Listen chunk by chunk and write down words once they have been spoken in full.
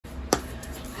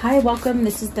Hi, welcome.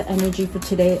 This is the energy for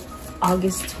today,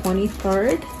 August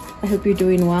 23rd. I hope you're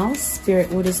doing well. Spirit,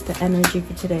 what is the energy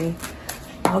for today,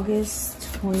 August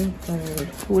 23rd?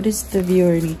 What does the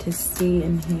viewer need to see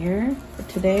and hear for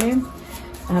today?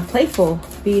 Playful,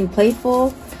 being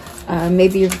playful.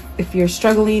 Maybe if you're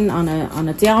struggling on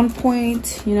a down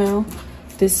point, you know,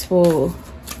 this will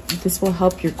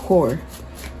help your core.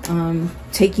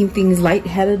 Taking things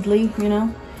lightheadedly, you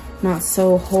know, not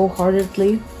so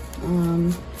wholeheartedly.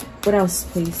 What else,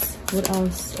 please? What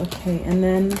else? Okay, and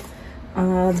then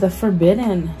the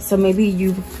forbidden. So maybe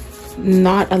you've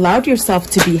not allowed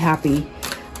yourself to be happy.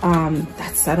 I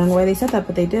don't know why they said that,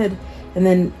 but they did. And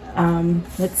then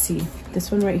let's see,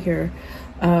 this one right here,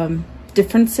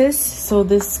 differences. So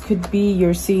this could be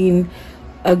you're seeing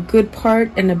a good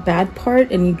part and a bad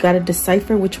part, and you got to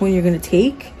decipher which one you're going to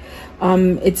take.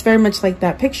 It's very much like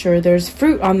that picture. There's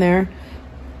fruit on there.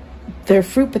 They're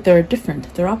fruit, but they're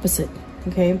different. They're opposite.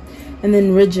 Okay. And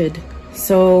then rigid.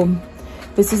 So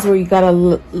this is where you got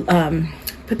to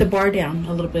put the bar down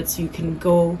a little bit so you can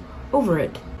go over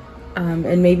it.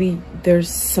 And maybe there's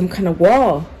some kind of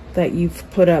wall that you've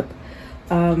put up.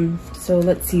 So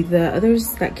let's see, the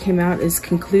others that came out is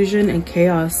conclusion and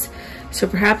chaos. So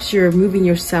perhaps you're moving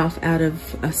yourself out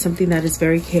of something that is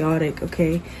very chaotic.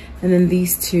 Okay. And then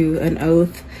these two, an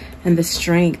oath and the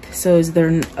strength. So is there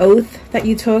an oath that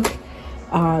you took?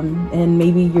 And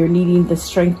maybe you're needing the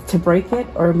strength to break it,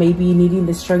 or maybe needing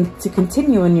the strength to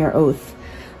continue in your oath.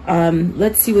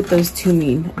 Let's see what those two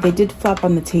mean. They did flop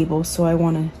on the table, so I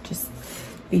want to just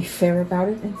be fair about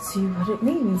it and see what it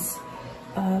means.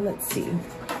 Let's see.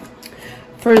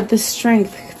 For the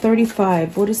strength,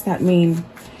 35, what does that mean?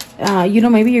 You know,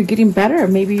 maybe you're getting better.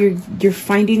 Maybe you're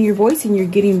finding your voice and you're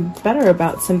getting better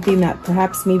about something that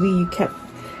perhaps maybe you kept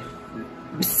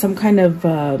some kind of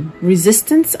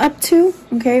resistance up to.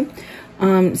 Okay.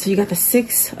 So you got the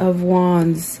 6 of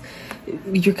Wands.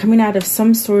 You're coming out of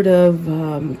some sort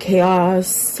of chaos,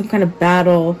 some kind of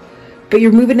battle, but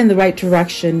you're moving in the right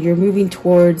direction. You're moving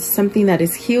towards something that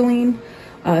is healing,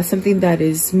 something that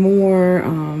is more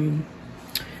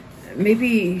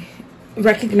maybe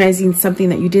recognizing something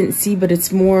that you didn't see, but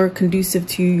it's more conducive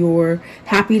to your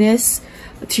happiness,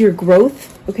 to your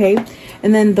growth. Okay.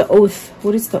 And then the oath.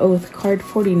 What is the oath? Card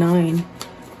 49.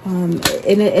 And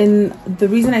the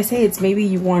reason I say it's maybe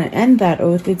you want to end that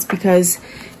oath, it's because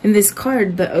in this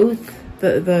card, the oath,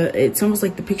 it's almost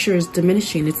like the picture is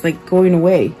diminishing. It's like going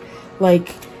away. Like,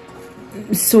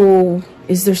 so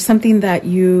is there something that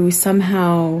you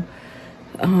somehow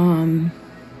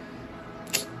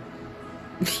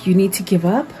you need to give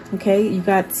up? Okay, you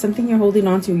got something you're holding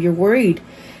on to. You're worried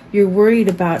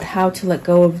about how to let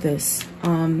go of this.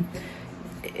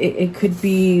 It could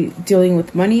be dealing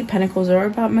with money. Pentacles are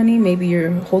about money. Maybe you're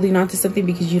holding on to something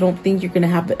because you don't think you're going to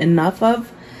have enough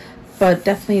of, but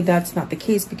definitely that's not the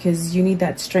case, because you need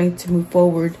that strength to move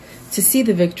forward, to see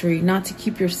the victory, not to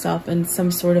keep yourself in some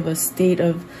sort of a state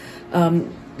of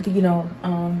you know,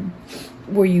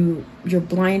 where you're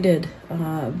blinded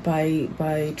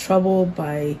by trouble,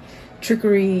 by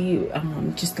trickery,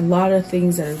 just a lot of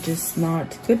things that are just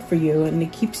not good for you, and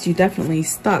it keeps you definitely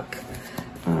stuck.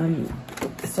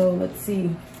 So let's see.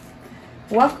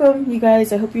 Welcome, you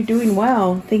guys. I hope you're doing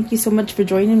well. Thank you so much for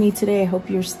joining me today. I hope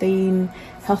you're staying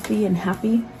healthy and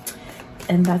happy,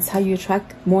 and that's how you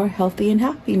attract more healthy and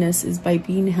happiness, is by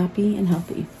being happy and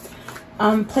healthy.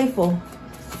 Playful,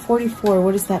 44.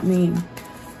 What does that mean?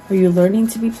 Are you learning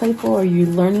to be playful? Are you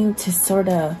learning to sort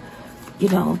of, you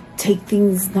know,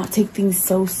 not take things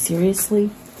so seriously?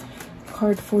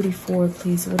 Card 44,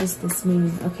 please. What does this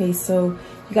mean? Okay, so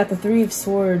you got the 3 of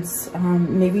Swords.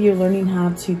 Maybe you're learning how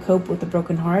to cope with a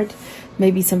broken heart.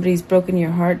 Maybe somebody's broken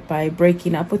your heart by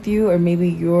breaking up with you, or maybe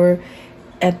you're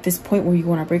at this point where you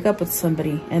want to break up with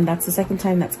somebody, and that's the second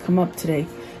time that's come up today.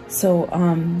 So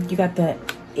you got the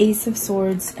Ace of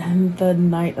Swords and the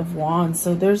Knight of Wands.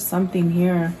 So there's something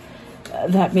here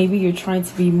that maybe you're trying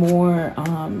to be more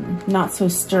not so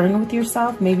stern with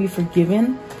yourself, maybe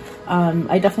forgiven.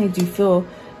 I definitely do feel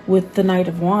with the Knight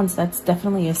of Wands, that's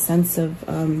definitely a sense of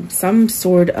some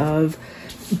sort of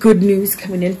good news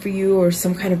coming in for you, or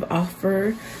some kind of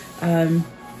offer.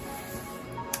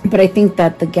 But I think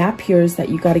that the gap here is that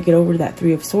you got to get over that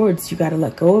 3 of Swords. You got to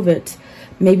let go of it.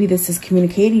 Maybe this is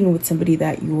communicating with somebody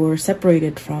that you were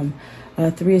separated from.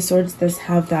 3 of Swords does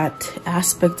have that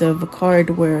aspect of a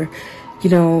card where you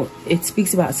know, it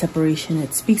speaks about separation.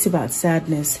 It speaks about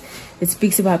sadness. It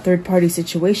speaks about third-party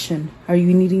situation. Are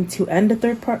you needing to end a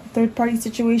third-party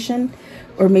situation,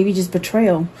 or maybe just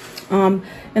betrayal? And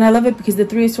I love it because the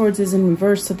Three of Swords is in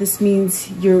reverse. So this means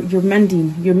you're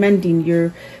mending,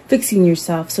 you're fixing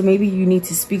yourself. So maybe you need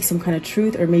to speak some kind of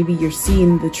truth, or maybe you're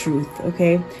seeing the truth.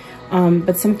 Okay.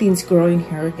 But something's growing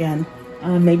here again.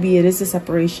 Maybe it is a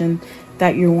separation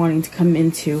that you're wanting to come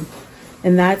into,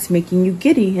 and that's making you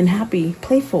giddy and happy,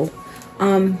 playful.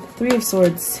 Three of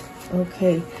Swords.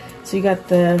 Okay, so you got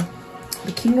the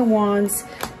King of Wands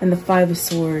and the Five of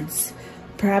Swords.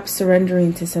 Perhaps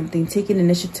surrendering to something, taking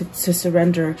initiative to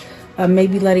surrender,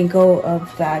 maybe letting go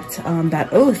of that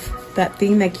that oath, that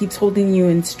thing that keeps holding you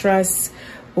in stress,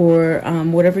 or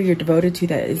whatever you're devoted to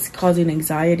that is causing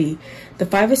anxiety. The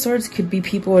Five of Swords could be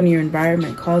people in your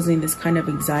environment causing this kind of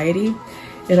anxiety.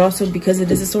 It also, because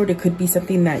it is a sword, it could be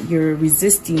something that you're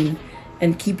resisting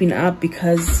and keeping up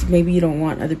because maybe you don't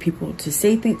want other people to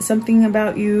say something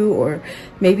about you, or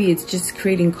maybe it's just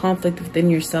creating conflict within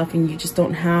yourself and you just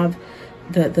don't have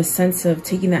the sense of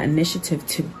taking that initiative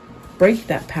to break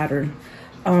that pattern.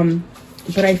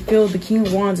 But I feel the King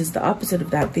of Wands is the opposite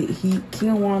of that. King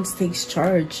of Wands takes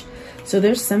charge. So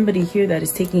there's somebody here that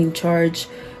is taking charge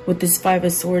with this Five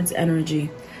of Swords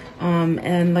energy.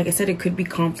 And like I said, it could be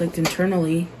conflict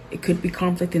internally. It could be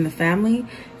conflict in the family.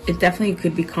 It definitely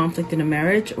could be conflict in a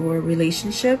marriage or a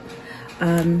relationship.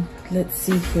 Let's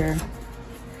see here.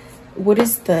 What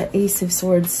is the Ace of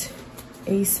Swords?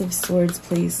 Ace of Swords,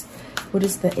 please. What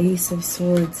is the Ace of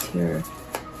Swords here?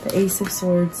 The Ace of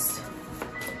Swords.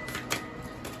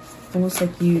 Almost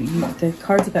like the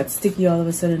cards got sticky all of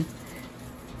a sudden.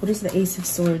 What is the Ace of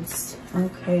Swords?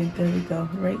 Okay, there we go,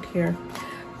 right here.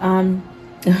 And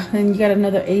you got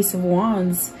another Ace of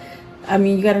Wands. I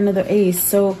mean, you got another Ace.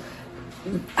 So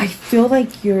I feel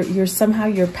like you're somehow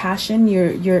your passion,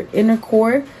 your inner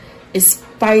core is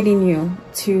fighting you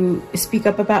to speak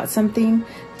up about something,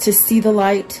 to see the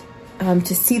light,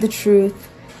 to see the truth,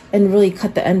 and really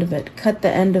cut the end of it. Cut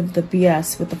the end of the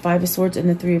BS with the Five of Swords and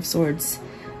the Three of Swords.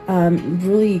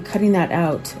 Really cutting that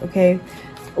out. Okay,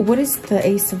 what is the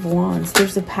Ace of Wands?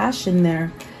 There's a passion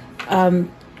there.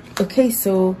 Okay,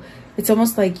 so it's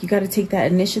almost like you got to take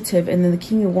that initiative. And then the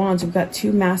King of Wands, we've got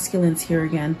two masculines here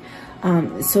again.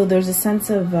 So there's a sense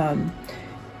of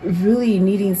really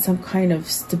needing some kind of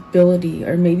stability,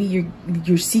 or maybe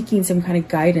you're seeking some kind of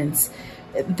guidance.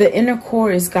 The inner core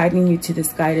is guiding you to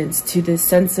this guidance, to this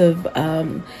sense of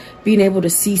being able to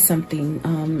see something,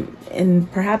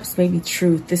 and perhaps maybe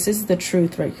truth. This is the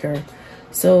truth right here.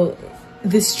 So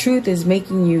this truth is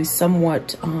making you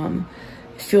somewhat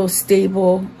feel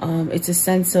stable. It's a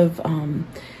sense of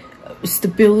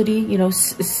stability, you know,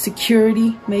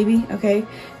 security maybe. Okay,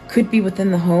 could be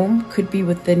within the home, could be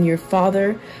within your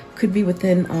father, could be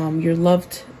within your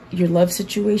love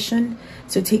situation.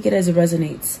 So take it as it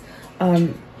resonates.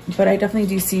 But I definitely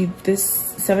do see this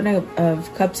Seven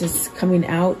of Cups is coming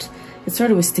out. It sort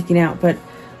of was sticking out, but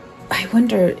I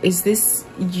wonder, is this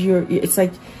it's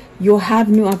like you'll have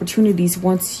new opportunities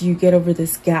once you get over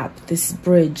this gap, this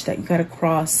bridge that you got to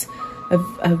cross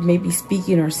of maybe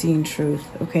speaking or seeing truth.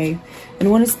 Okay.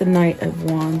 And what is the Knight of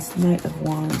Wands? Knight of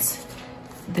Wands.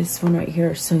 This one right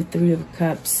here. So Three of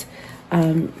Cups.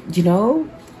 You know,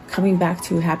 coming back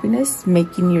to happiness,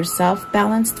 making yourself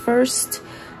balanced first.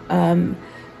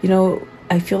 You know,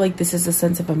 I feel like this is a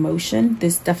sense of emotion.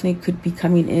 This definitely could be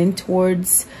coming in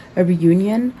towards a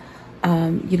reunion.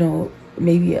 You know,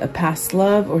 maybe a past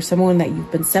love or someone that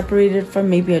you've been separated from,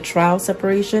 maybe a trial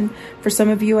separation for some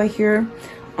of you, I hear.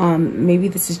 Maybe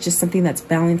this is just something that's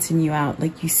balancing you out.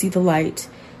 Like you see the light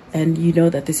and you know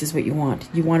that this is what you want.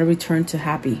 You want to return to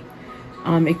happy.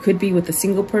 It could be with a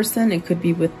single person. It could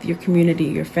be with your community,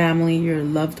 your family, your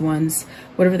loved ones,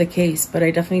 whatever the case. But I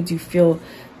definitely do feel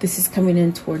this is coming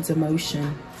in towards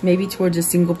emotion, maybe towards a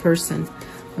single person.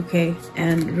 Okay.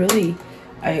 And really,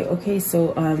 okay,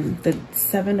 so the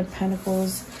Seven of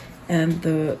Pentacles and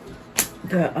the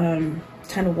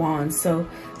Ten of Wands. So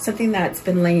something that's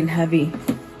been laying heavy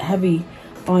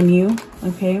on you.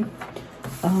 Okay.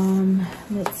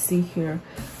 Let's see here.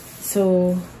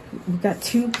 So we've got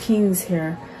two kings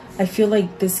here. I feel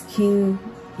like this king,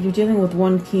 you're dealing with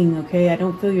one king, okay? I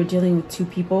don't feel you're dealing with two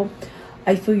people.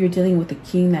 I feel you're dealing with a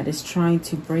king that is trying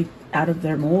to break out of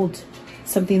their mold,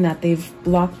 something that they've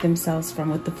blocked themselves from,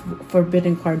 with the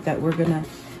forbidden card that we're gonna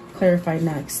clarify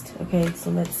next. Okay, so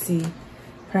let's see.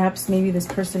 Perhaps maybe this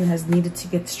person has needed to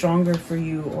get stronger for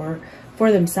you, or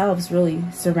for themselves, really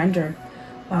surrender.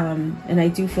 And I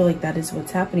do feel like that is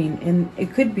what's happening. And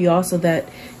it could be also that,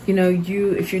 you know,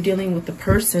 if you're dealing with the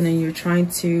person and you're trying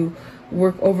to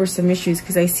work over some issues,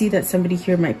 because I see that somebody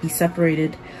here might be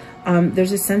separated.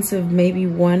 There's a sense of maybe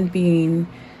one being,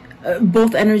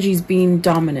 both energies being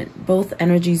dominant, both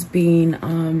energies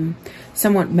being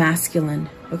somewhat masculine,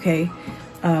 okay,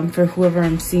 for whoever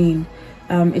I'm seeing.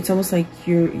 It's almost like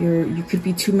you could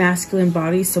be two masculine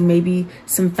bodies, so maybe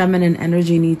some feminine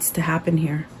energy needs to happen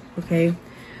here, okay?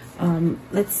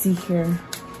 Let's see here.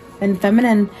 And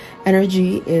feminine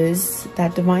energy is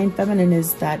that divine feminine,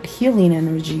 is that healing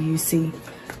energy, you see.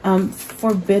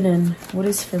 Forbidden. What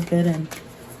is forbidden?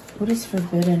 What does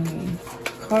forbidden mean?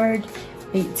 Card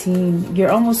 18. You're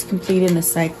almost completing a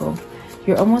cycle.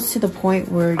 You're almost to the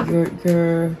point where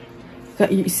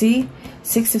you see,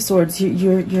 Six of Swords.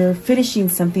 You're finishing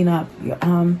something up.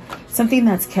 Something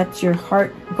that's kept your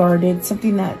heart guarded.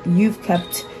 Something that you've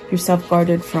kept yourself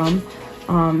guarded from.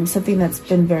 Something that's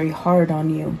been very hard on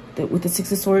you. With the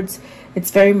Six of Swords,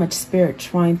 it's very much spirit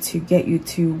trying to get you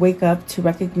to wake up, to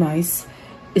recognize.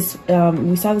 It's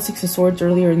we saw the Six of Swords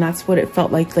earlier, and that's what it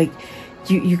felt like. Like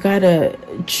you gotta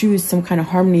choose some kind of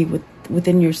harmony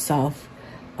within yourself,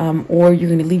 or you're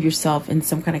gonna leave yourself in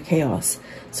some kind of chaos.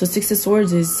 So Six of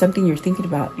Swords is something you're thinking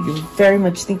about. You're very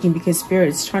much thinking, because spirit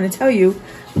is trying to tell you,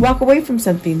 walk away from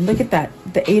something. Look at that,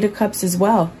 the Eight of Cups as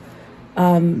well.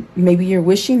 Maybe you're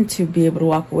wishing to be able to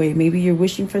walk away. Maybe you're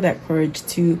wishing for that courage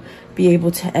to be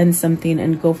able to end something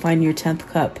and go find your 10th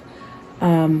cup.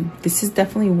 This is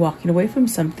definitely walking away from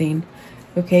something.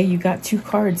 Okay, you got two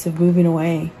cards of moving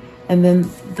away, and then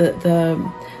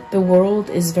the world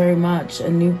is very much a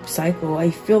new cycle.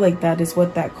 I feel like that is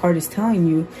what that card is telling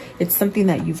you. It's something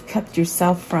that you've kept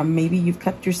yourself from. Maybe you've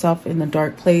kept yourself in a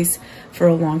dark place for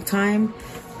a long time,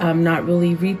 not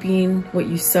really reaping what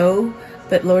you sow.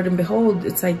 But Lord and behold,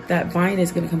 it's like that vine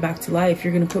is going to come back to life.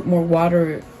 You're going to put more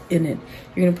water in it.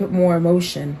 You're going to put more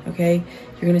emotion, okay?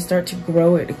 You're going to start to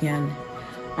grow it again.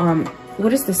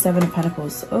 What is the Seven of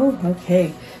Pentacles? Oh,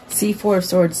 okay. See, Four of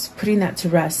Swords, putting that to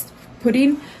rest.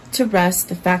 Putting to rest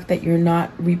the fact that you're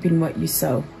not reaping what you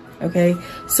sow, okay?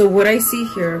 So what I see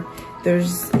here,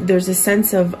 there's a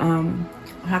sense of,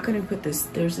 how can I put this?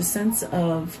 There's a sense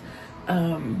of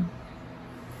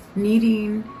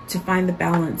needing to find the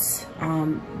balance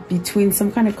between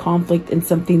some kind of conflict and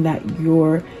something that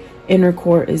your inner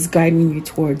core is guiding you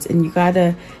towards, and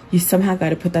you somehow got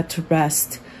to put that to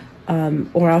rest,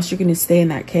 or else you're going to stay in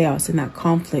that chaos and that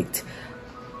conflict.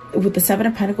 With the Seven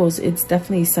of Pentacles, it's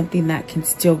definitely something that can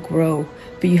still grow,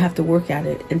 but you have to work at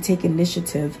it and take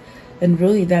initiative, and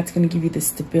really that's going to give you the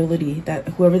stability that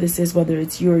whoever this is, whether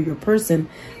it's you or your person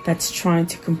that's trying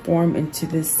to conform into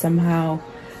this somehow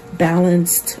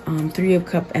balanced Three of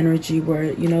Cup energy, where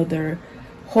you know they're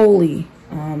holy,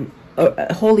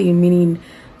 holy meaning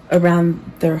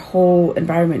around their whole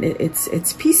environment.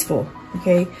 It's peaceful,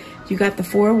 okay? You got the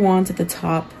Four of Wands at the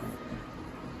top.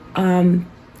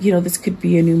 You know, this could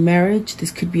be a new marriage, this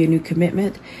could be a new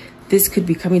commitment, this could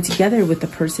be coming together with the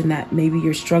person that maybe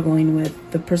you're struggling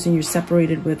with, the person you're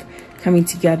separated with, coming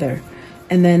together.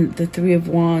 And then the Three of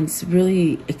Wands,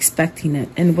 really expecting it.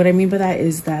 And what I mean by that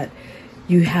is that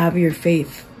you have your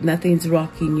faith. Nothing's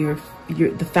rocking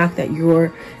the fact that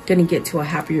you're going to get to a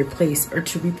happier place, or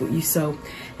to reap what you sow.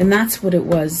 And that's what it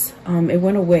was. It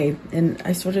went away, and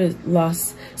I sort of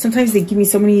lost. Sometimes they give me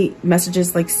so many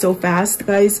messages like so fast,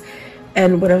 guys.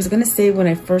 And what I was going to say when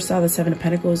I first saw the Seven of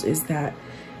Pentacles is that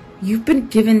you've been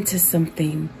given to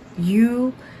something.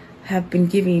 You have been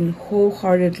giving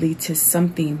wholeheartedly to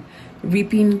something.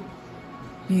 Reaping,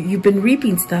 you've been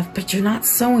reaping stuff, but you're not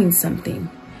sowing something.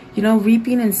 You know,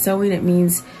 reaping and sowing, it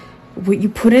means what you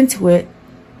put into it.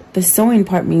 The sowing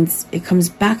part means it comes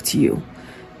back to you.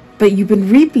 But you've been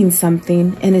reaping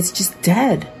something and it's just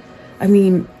dead. I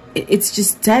mean, it's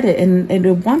just dead, and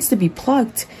it wants to be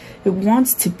plucked. It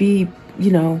wants to be,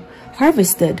 you know,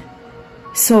 harvested.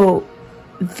 So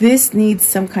this needs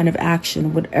some kind of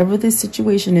action. Whatever this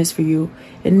situation is for you,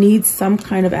 it needs some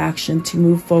kind of action to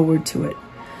move forward to it.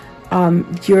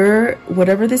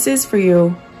 Whatever this is for you,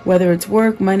 whether it's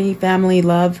work, money, family,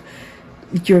 love,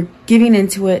 you're giving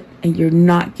into it and you're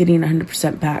not getting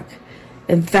 100% back.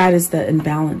 And that is the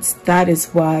imbalance. That is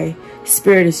why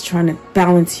Spirit is trying to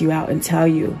balance you out and tell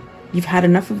you, you've had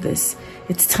enough of this.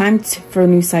 It's time for a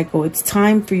new cycle. It's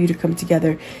time for you to come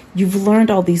together. You've learned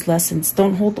all these lessons.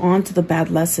 Don't hold on to the bad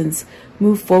lessons.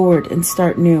 Move forward and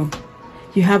start new.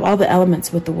 You have all the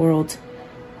elements with the world.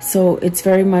 So it's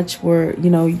very much where, you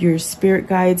know, your spirit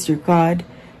guides, your God,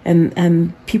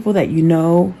 and people that you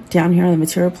know down here on the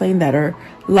material plane that are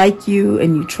like you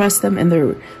and you trust them and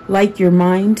they're like your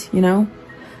mind, you know,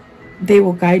 they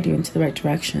will guide you into the right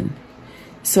direction.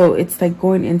 So it's like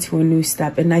going into a new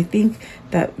step. And I think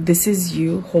that this is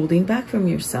you holding back from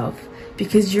yourself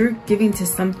because you're giving to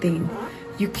something.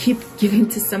 You keep giving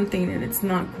to something and it's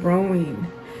not growing.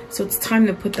 So it's time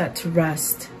to put that to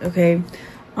rest, okay?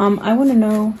 I want to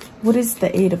know, what is the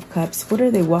Eight of Cups? What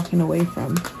are they walking away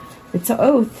from? It's an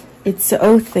oath. It's an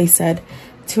oath, they said,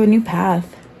 to a new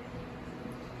path.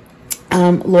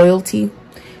 Loyalty,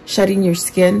 shedding your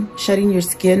skin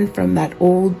from that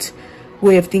old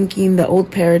way of thinking, the old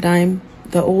paradigm,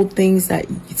 the old things that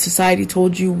society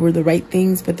told you were the right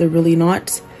things, but they're really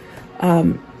not.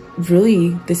 Really,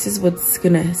 this is what's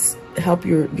gonna help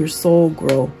your soul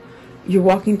grow. You're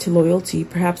walking to loyalty,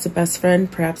 perhaps a best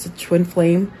friend, perhaps a twin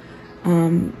flame.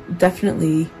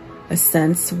 Definitely a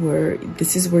sense where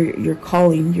this is where you're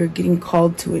calling, you're getting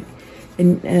called to it.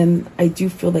 And I do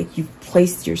feel like you've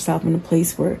placed yourself in a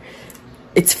place where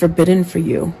it's forbidden for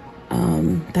you.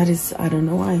 That is, I don't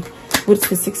know why. What's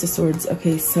the Six of Swords?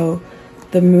 Okay, so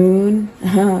the moon,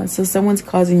 so someone's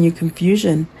causing you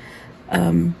confusion,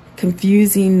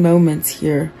 confusing moments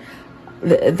here.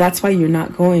 That's why you're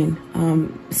not going.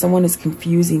 Someone is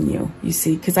confusing you, you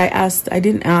see, because I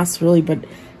didn't ask really, but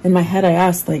in my head I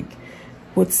asked, like,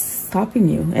 what's stopping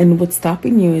you? And what's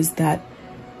stopping you is that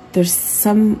there's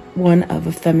someone of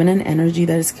a feminine energy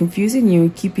that is confusing you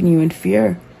and keeping you in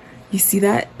fear. You see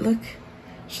that? Look,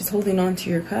 she's holding on to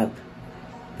your cup,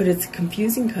 but it's a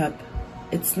confusing cup.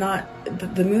 It's not,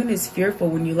 the moon is fearful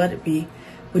when you let it be.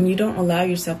 When you don't allow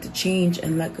yourself to change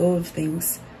and let go of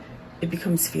things, it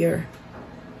becomes fear.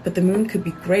 But the moon could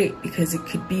be great because it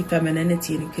could be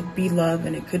femininity, and it could be love,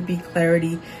 and it could be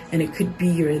clarity, and it could be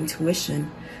your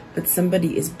intuition. But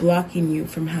somebody is blocking you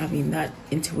from having that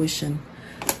intuition.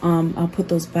 I'll put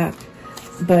those back.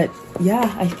 But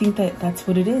yeah, I think that's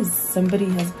what it is. Somebody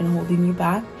has been holding you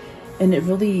back, and it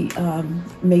really,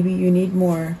 maybe you need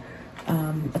more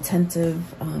attentive,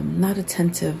 not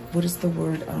attentive, what is the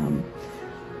word?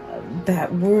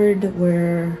 That word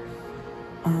where,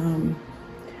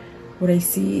 what I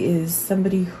see is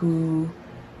somebody who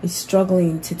is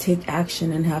struggling to take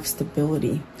action and have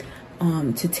stability.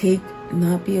 To take,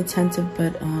 not be attentive,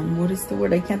 but what is the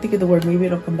word? I can't think of the word. Maybe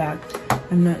it'll come back.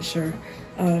 I'm not sure.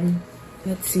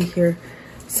 Let's see here.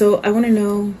 So I want to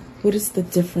know, what is the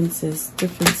differences?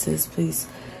 Differences, please.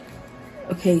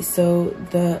 Okay, so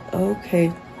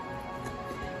okay.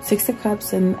 Six of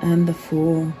Cups and the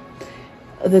Fool.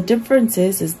 The difference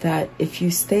is that if you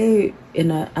stay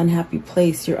in an unhappy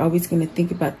place, you're always going to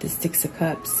think about the Six of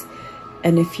Cups.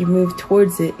 And if you move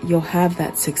towards it, you'll have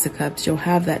that Six of Cups. You'll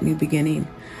have that new beginning.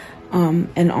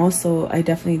 And also, I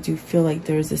definitely do feel like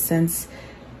there's a sense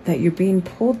that you're being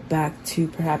pulled back to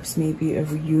perhaps maybe a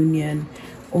reunion,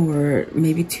 or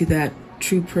maybe to that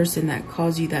true person that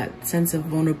caused you that sense of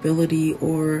vulnerability,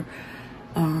 or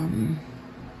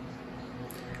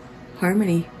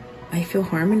harmony. I feel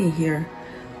harmony here.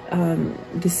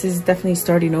 This is definitely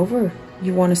starting over.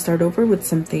 You want to start over with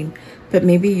something, but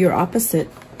maybe you're opposite.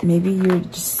 Maybe you're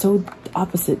just so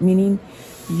opposite, meaning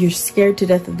you're scared to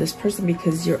death of this person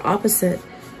because you're opposite,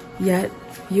 yet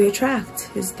you attract.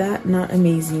 Is that not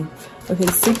amazing? Okay,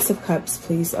 Six of Cups,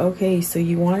 please. Okay, so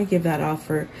you want to give that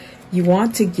offer. You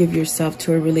want to give yourself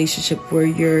to a relationship where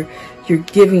you're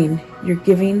giving,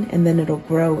 and then it'll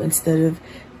grow, instead of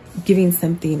giving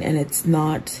something and it's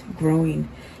not growing.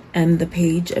 And the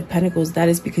Page of Pentacles, that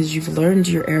is because you've learned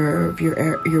your error of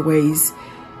your ways.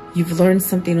 You've learned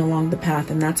something along the path,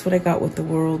 and that's what I got with the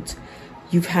World.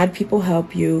 You've had people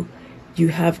help you. You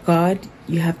have God.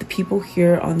 You have the people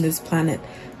here on this planet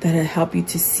that help you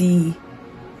to see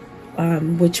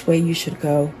which way you should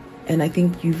go. And I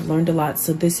think you've learned a lot.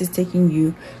 So this is taking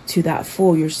you to that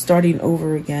Fool. You're starting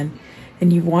over again.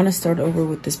 And you want to start over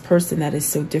with this person that is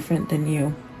so different than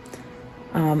you.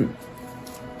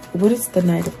 What is the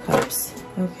Knight of Cups?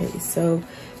 Okay, so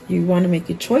you want to make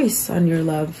a choice on your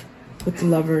love with the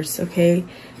Lovers, okay?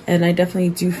 And I definitely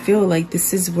do feel like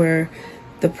this is where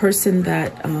the person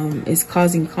that is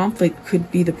causing conflict could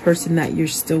be the person that you're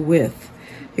still with.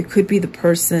 It could be the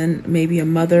person, maybe a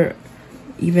mother,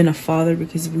 even a father,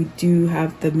 because we do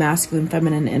have the masculine,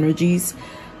 feminine energies.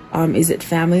 Is it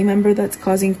family member that's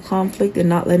causing conflict and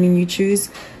not letting you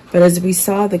choose? But as we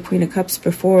saw the Queen of Cups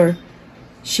before,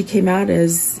 she came out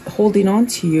as holding on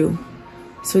to you.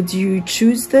 So do you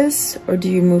choose this, or do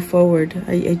you move forward?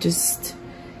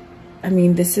 I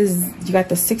mean, this is, you got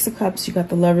the Six of Cups, you got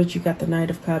the Lovers, you got the Knight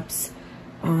of Cups.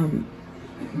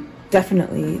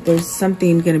 Definitely, there's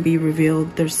something going to be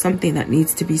revealed. There's something that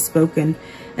needs to be spoken.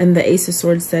 And the Ace of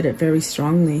Swords said it very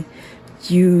strongly.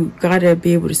 You got to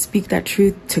be able to speak that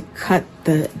truth to cut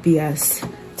the BS.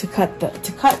 To cut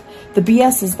the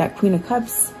BS is that Queen of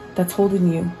Cups that's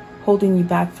holding you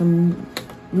back from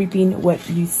reaping what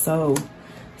you sow.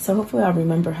 So hopefully I'll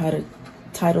remember how to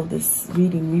title this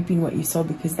reading, Reaping What You Sow,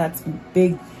 because that's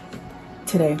big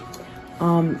today.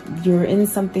 You're in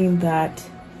something that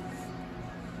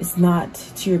is not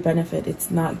to your benefit.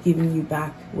 It's not giving you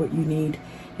back what you need.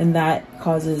 And that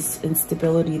causes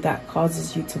instability. That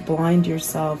causes you to blind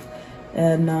yourself.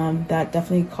 And that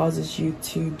definitely causes you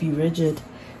to be rigid,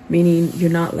 meaning you're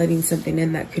not letting something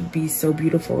in that could be so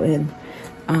beautiful in.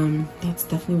 That's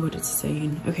definitely what it's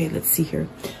saying. Okay, let's see here.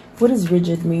 What does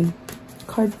rigid mean?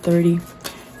 Card 30,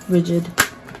 rigid.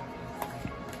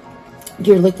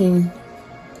 You're looking,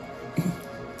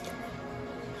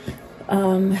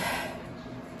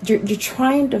 you're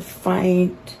trying to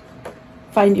find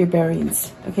your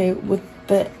bearings. Okay, with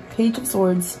the Page of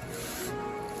Swords,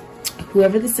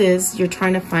 whoever this is, you're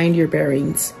trying to find your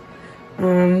bearings.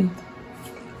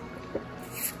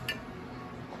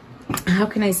 How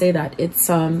can I say that? It's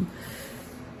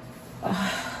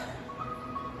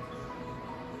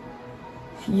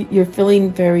you're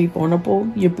feeling very vulnerable.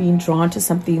 You're being drawn to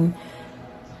something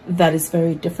that is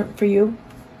very different for you.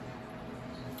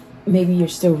 Maybe you're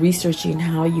still researching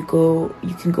how you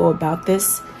can go about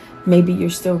this. Maybe you're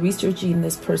still researching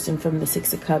this person from the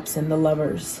Six of Cups and the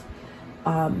Lovers.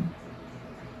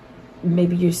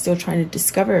 Maybe you're still trying to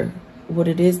discover what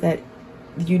it is that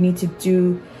you need to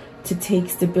do to take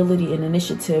stability and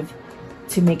initiative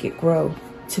to make it grow,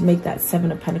 to make that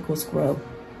Seven of Pentacles grow.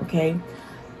 Okay.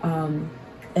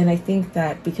 And I think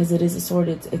that because it is a sword,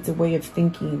 it's a way of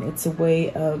thinking. It's a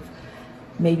way of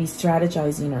maybe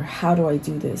strategizing, or how do I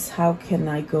do this? How can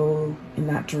I go in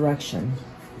that direction?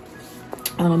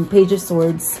 Page of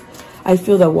Swords, I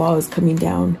feel that wall is coming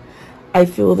down. I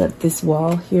feel that this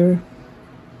wall here,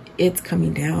 it's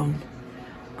coming down.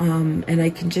 And I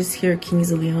can just hear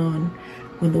Kings of Leon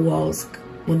when the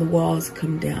walls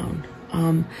come down.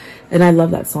 And I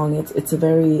love that song. It's a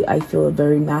very, I feel a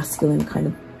very masculine kind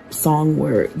of song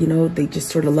where, you know, they just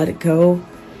sort of let it go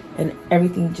and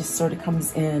everything just sort of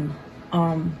comes in.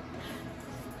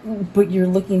 But you're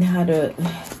looking how to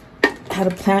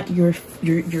plant your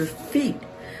feet.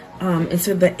 And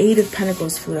so the Eight of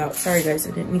Pentacles flew out. Sorry guys,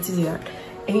 I didn't mean to do that.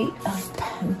 Eight of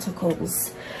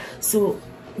Pentacles. So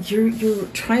you're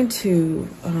trying to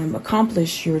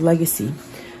accomplish your legacy.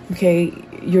 Okay,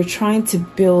 you're trying to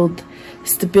build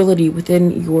stability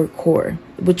within your core,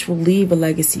 which will leave a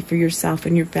legacy for yourself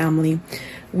and your family,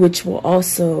 which will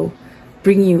also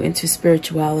bring you into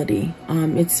spirituality.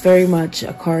 It's very much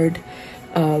a card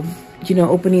of, you know,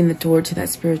 opening the door to that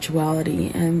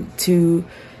spirituality and to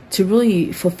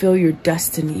really fulfill your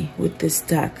destiny with this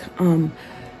deck.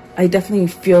 I definitely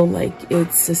feel like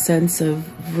it's a sense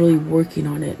of really working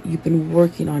on it. You've been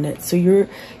working on it, so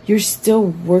you're still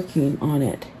working on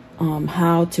it.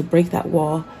 How to break that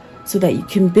wall so that you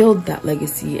can build that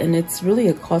legacy. And it's really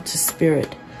a call to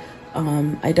spirit.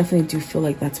 I definitely do feel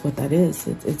like that's what that is.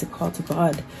 It's a call to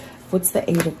God. What's the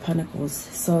Eight of Pentacles?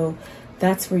 So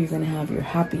that's where you're going to have your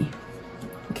happy.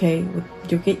 Okay,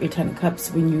 you'll get your Ten of Cups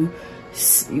when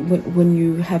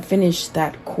you have finished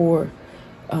that core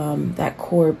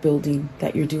building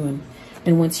that you're doing.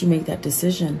 And once you make that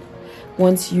decision,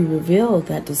 once you reveal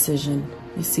that decision,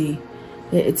 you see,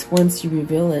 it's once you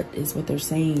reveal it is what they're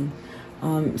saying.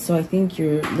 So I think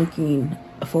you're looking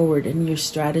forward and you're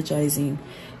strategizing.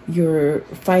 You're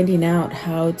finding out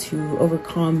how to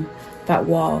overcome that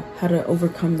wall, how to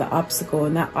overcome the obstacle.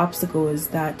 And that obstacle is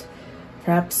that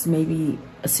perhaps maybe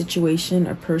a situation,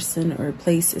 a person, or a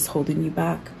place is holding you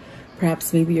back.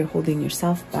 Perhaps maybe you're holding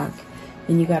yourself back.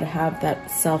 And you got to have that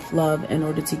self-love in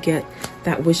order to get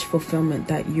that wish fulfillment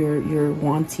that you're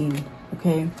wanting.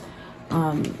 Okay.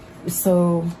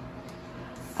 So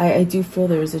I do feel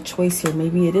there is a choice here.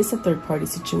 Maybe it is a third-party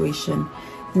situation.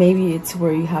 Maybe it's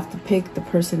where you have to pick the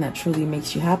person that truly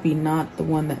makes you happy, not the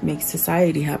one that makes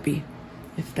society happy.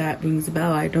 If that rings a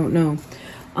bell, I don't know.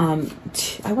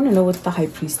 I want to know what's the High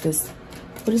Priestess.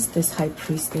 What is this High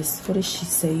Priestess? What is she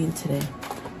saying today?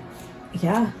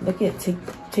 Yeah, look at,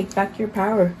 take back your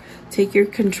power. Take your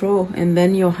control, and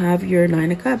then you'll have your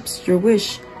Nine of Cups, your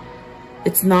wish.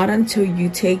 It's not until you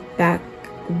take back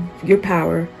your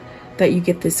power that you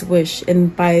get this wish.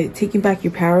 And by taking back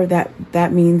your power,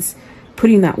 that means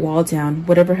putting that wall down.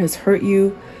 Whatever has hurt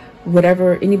you,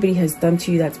 whatever anybody has done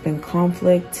to you that's been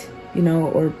conflict, you know,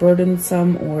 or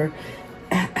burdensome, or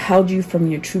held you from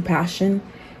your true passion,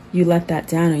 you let that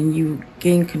down and you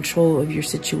gain control of your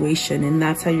situation. And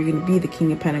that's how you're going to be the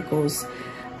King of Pentacles,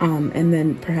 and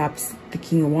then perhaps the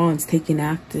King of Wands, taking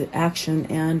action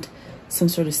and some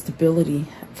sort of stability,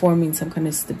 forming some kind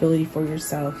of stability for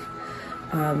yourself.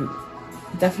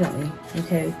 Definitely.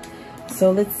 Okay,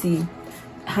 so let's see,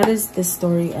 how does this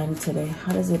story end today?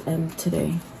 How does it end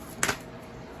today?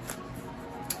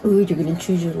 Ooh, you're gonna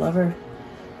choose your lover.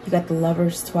 You got the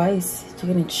lovers twice.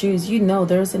 You're gonna choose. You know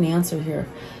there's an answer here.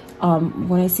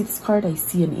 When I see this card, I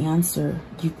see an answer.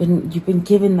 You've been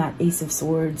given that Ace of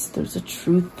Swords. There's a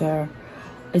truth there.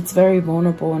 It's very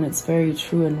vulnerable and it's very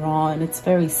true and raw and it's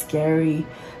very scary,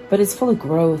 but it's full of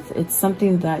growth. It's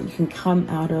something that you can come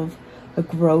out of a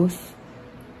growth.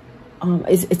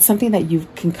 It's something that you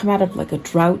can come out of like a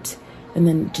drought and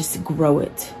then just grow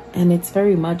it. And it's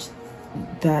very much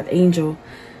that angel,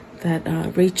 that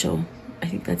Rachel. I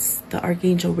think that's the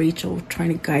Archangel Rachel trying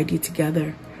to guide you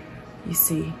together, you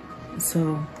see.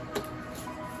 So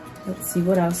let's see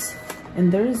what else.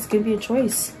 And there's gonna be a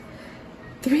choice.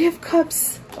 3 of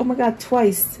Cups. Oh my God,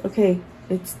 twice. Okay,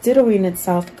 it's diddling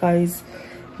itself, guys.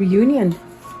 Reunion.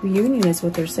 Reunion is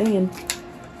what they're saying.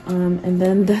 And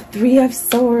then the 3 of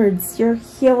Swords. You're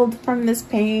healed from this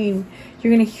pain.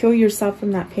 You're gonna heal yourself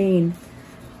from that pain.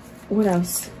 What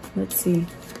else? Let's see.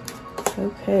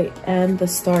 Okay, and the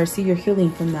Star. See, you're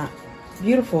healing from that.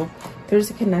 Beautiful. There's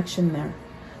a connection there.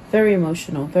 Very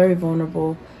emotional, very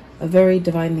vulnerable, very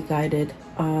divinely guided.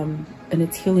 And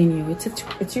it's healing you.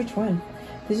 It's your twin.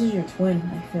 This is your twin,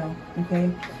 I feel. Okay.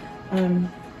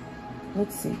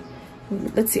 Let's see.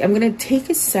 Let's see. I'm gonna take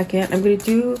a second.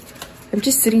 I'm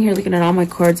just sitting here looking at all my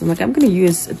cards. I'm like, I'm gonna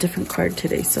use a different card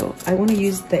today. So I want to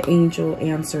use the angel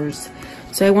answers.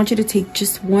 So I want you to take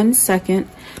just 1 second,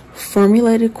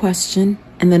 formulate a question,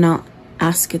 and then I'll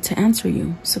ask it to answer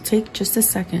you. So take just a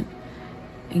second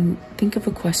and think of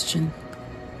a question.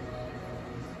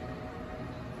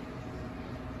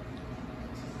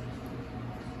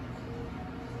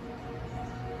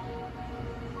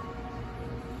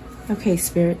 Okay,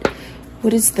 Spirit,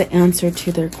 what is the answer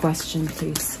to their question,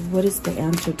 please? What is the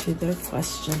answer to their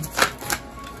question?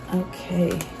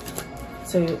 Okay,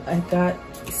 so I got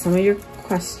some of your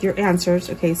answers.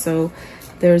 Okay, so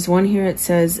there's one here. It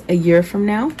says a year from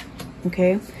now.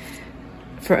 Okay,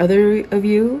 for other of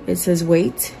you, it says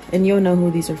wait, and you'll know who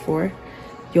these are for.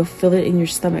 You'll feel it in your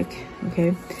stomach.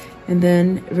 Okay, and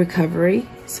then recovery.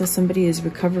 So somebody is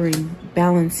recovering,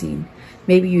 balancing.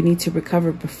 Maybe you need to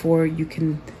recover before you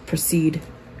can proceed,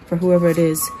 for whoever it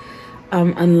is.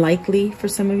 Unlikely for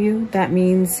some of you. That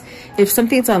means if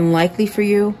something's unlikely for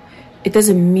you, it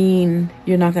doesn't mean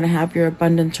you're not going to have your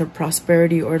abundance or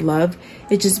prosperity or love.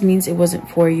 It just means it wasn't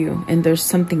for you, and there's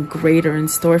something greater in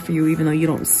store for you, even though you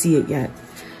don't see it yet.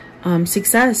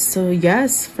 Success. So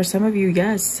yes, for some of you,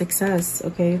 yes, success.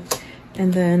 Okay.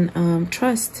 And then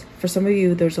trust. For some of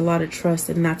you, there's a lot of trust,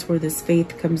 and that's where this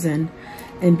faith comes in.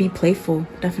 And be playful,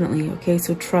 definitely. Okay,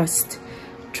 so trust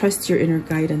your inner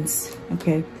guidance.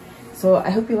 Okay, so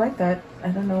I hope you like that. I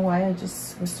don't know why, I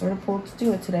just was sort of pulled to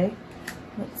do it today.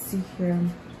 Let's see here.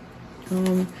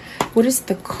 What is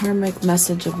the karmic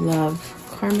message of love?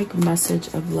 Karmic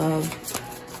message of love.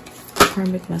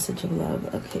 Karmic message of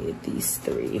love. Okay, these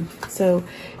 3. So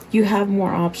you have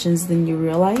more options than you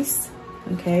realize.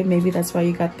 Okay, maybe that's why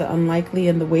you got the unlikely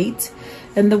and the wait.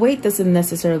 And the wait doesn't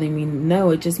necessarily mean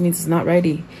no, it just means it's not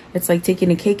ready. It's like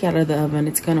taking a cake out of the oven.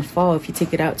 It's gonna fall if you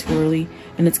take it out too early,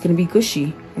 and it's gonna be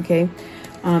gushy. Okay,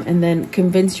 and then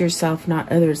convince yourself,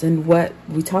 not others. And what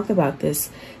we talked about this,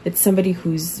 it's somebody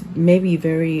who's maybe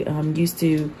very used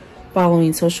to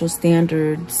following social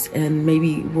standards and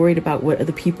maybe worried about what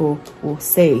other people will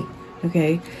say.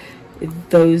 Okay,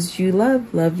 those you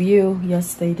love you.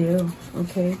 Yes, they do.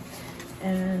 Okay.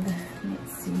 And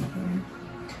let's see here.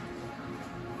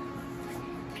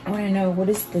 I want to know, what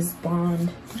is this bond?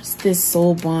 What is this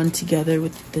soul bond together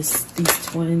with these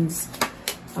twins?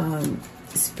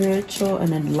 Spiritual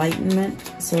and enlightenment.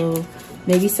 So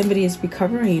maybe somebody is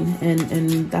recovering,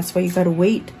 and that's why you got to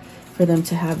wait for them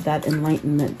to have that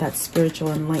enlightenment, that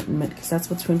spiritual enlightenment, because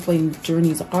that's what twin flame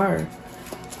journeys are.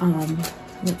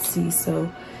 Let's see.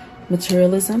 So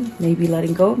materialism, maybe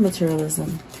letting go of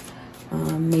materialism.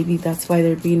 Maybe that's why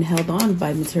they're being held on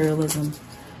by materialism.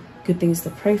 Good things to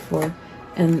pray for.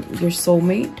 And your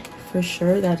soulmate, for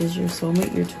sure, that is your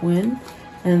soulmate, your twin.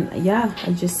 And yeah,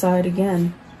 I just saw it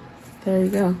again. There you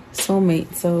go,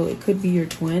 soulmate. So it could be your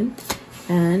twin.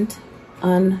 And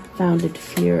unfounded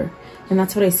fear. And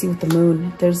that's what I see with the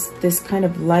moon. There's this kind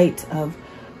of light of,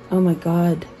 oh my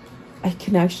God, I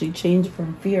can actually change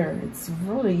from fear. It's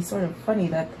really sort of funny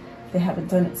that they haven't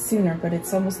done it sooner, but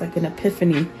it's almost like an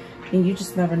epiphany. And you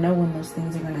just never know when those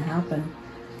things are going to happen.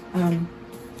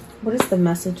 What is the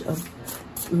message of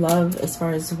love as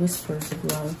far as whispers of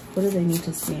love? What do they need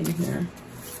to see in here?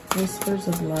 Whispers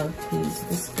of love, please.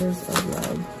 Whispers of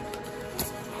love.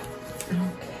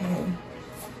 Okay.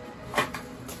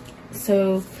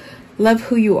 So, love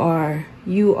who you are.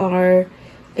 You are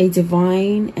a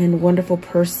divine and wonderful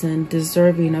person,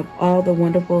 deserving of all the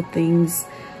wonderful things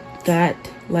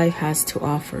that life has to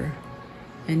offer.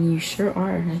 And you sure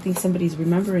are. I think somebody's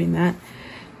remembering that.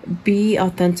 Be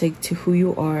authentic to who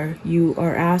you are. You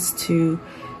are asked to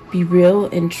be real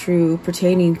and true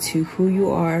pertaining to who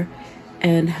you are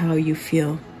and how you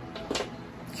feel.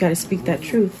 You got to speak that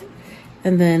truth.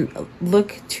 And then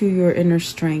look to your inner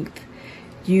strength.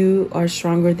 You are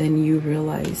stronger than you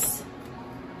realize.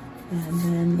 And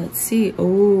then let's see.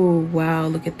 Oh, wow.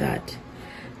 Look at that.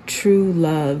 True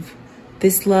love.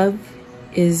 This love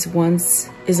is a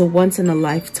once in a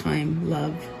lifetime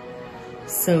love.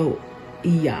 So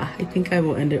yeah, I think I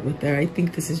will end it with there. I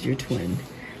think this is your twin.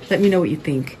 Let me know what you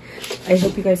think. I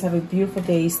hope you guys have a beautiful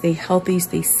day. Stay healthy,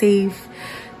 stay safe.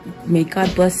 May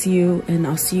God bless you, and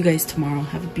I'll see you guys tomorrow.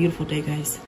 Have a beautiful day, guys.